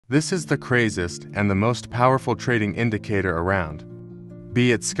This is the craziest and the most powerful trading indicator around.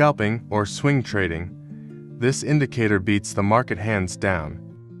 Be it scalping or swing trading, this indicator beats the market hands down.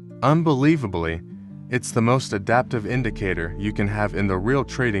 Unbelievably, it's the most adaptive indicator you can have in the real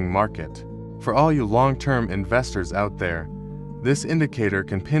trading market. For all you long-term investors out there, this indicator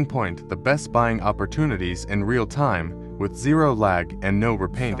can pinpoint the best buying opportunities in real time with zero lag and no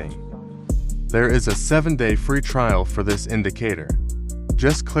repainting. There is a 7-day free trial for this indicator.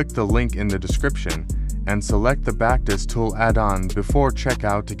 Just click the link in the description and select the Backtest tool add-on before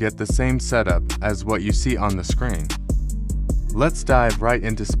checkout to get the same setup as what you see on the screen. Let's dive right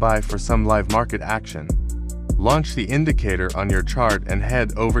into SPY for some live market action. Launch the indicator on your chart and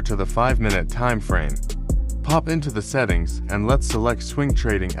head over to the 5-minute time frame. Pop into the settings and let's select swing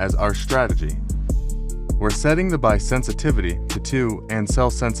trading as our strategy. We're setting the buy sensitivity to 2 and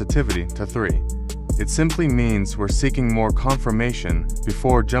sell sensitivity to 3. It simply means we're seeking more confirmation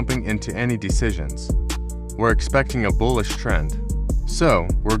before jumping into any decisions. We're expecting a bullish trend, so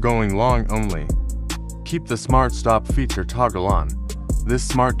we're going long only. Keep the Smart Stop feature toggle on. This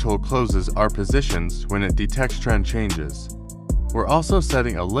smart tool closes our positions when it detects trend changes. We're also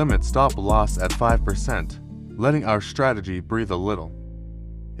setting a limit stop loss at 5%, letting our strategy breathe a little.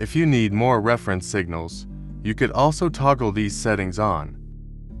 If you need more reference signals, you could also toggle these settings on.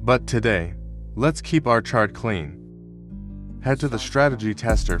 But today, let's keep our chart clean. Head to the strategy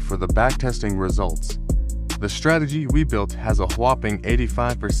tester for the backtesting results. The strategy we built has a whopping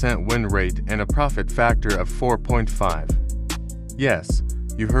 85% win rate and a profit factor of 4.5. Yes,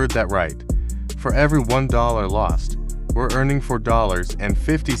 you heard that right. For every $1 lost, we're earning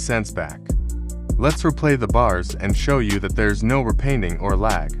 $4.50 back. Let's replay the bars and show you that there's no repainting or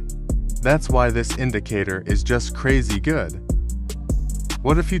lag. That's why this indicator is just crazy good.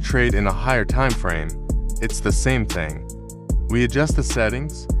 What if you trade in a higher time frame? It's the same thing. We adjust the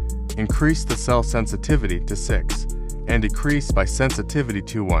settings, increase the sell sensitivity to 6, and decrease by sensitivity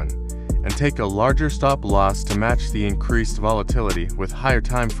to 1, and take a larger stop loss to match the increased volatility with higher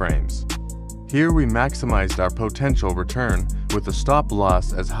time frames. Here we maximized our potential return with a stop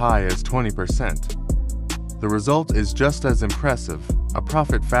loss as high as 20%. The result is just as impressive, a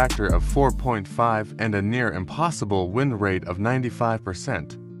profit factor of 4.5 and a near impossible win rate of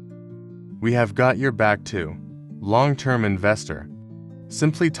 95%. We have got your back too, long-term investor.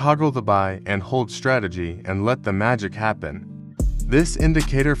 Simply toggle the buy and hold strategy and let the magic happen. This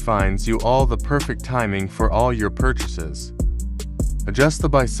indicator finds you all the perfect timing for all your purchases. Adjust the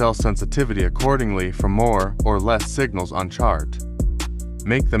buy-sell sensitivity accordingly for more or less signals on chart.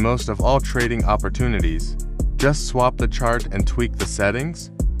 Make the most of all trading opportunities. Just swap the chart and tweak the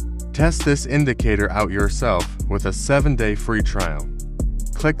settings? Test this indicator out yourself with a 7-day free trial.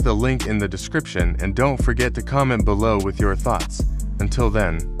 Click the link in the description and don't forget to comment below with your thoughts. Until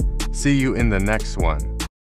then, see you in the next one.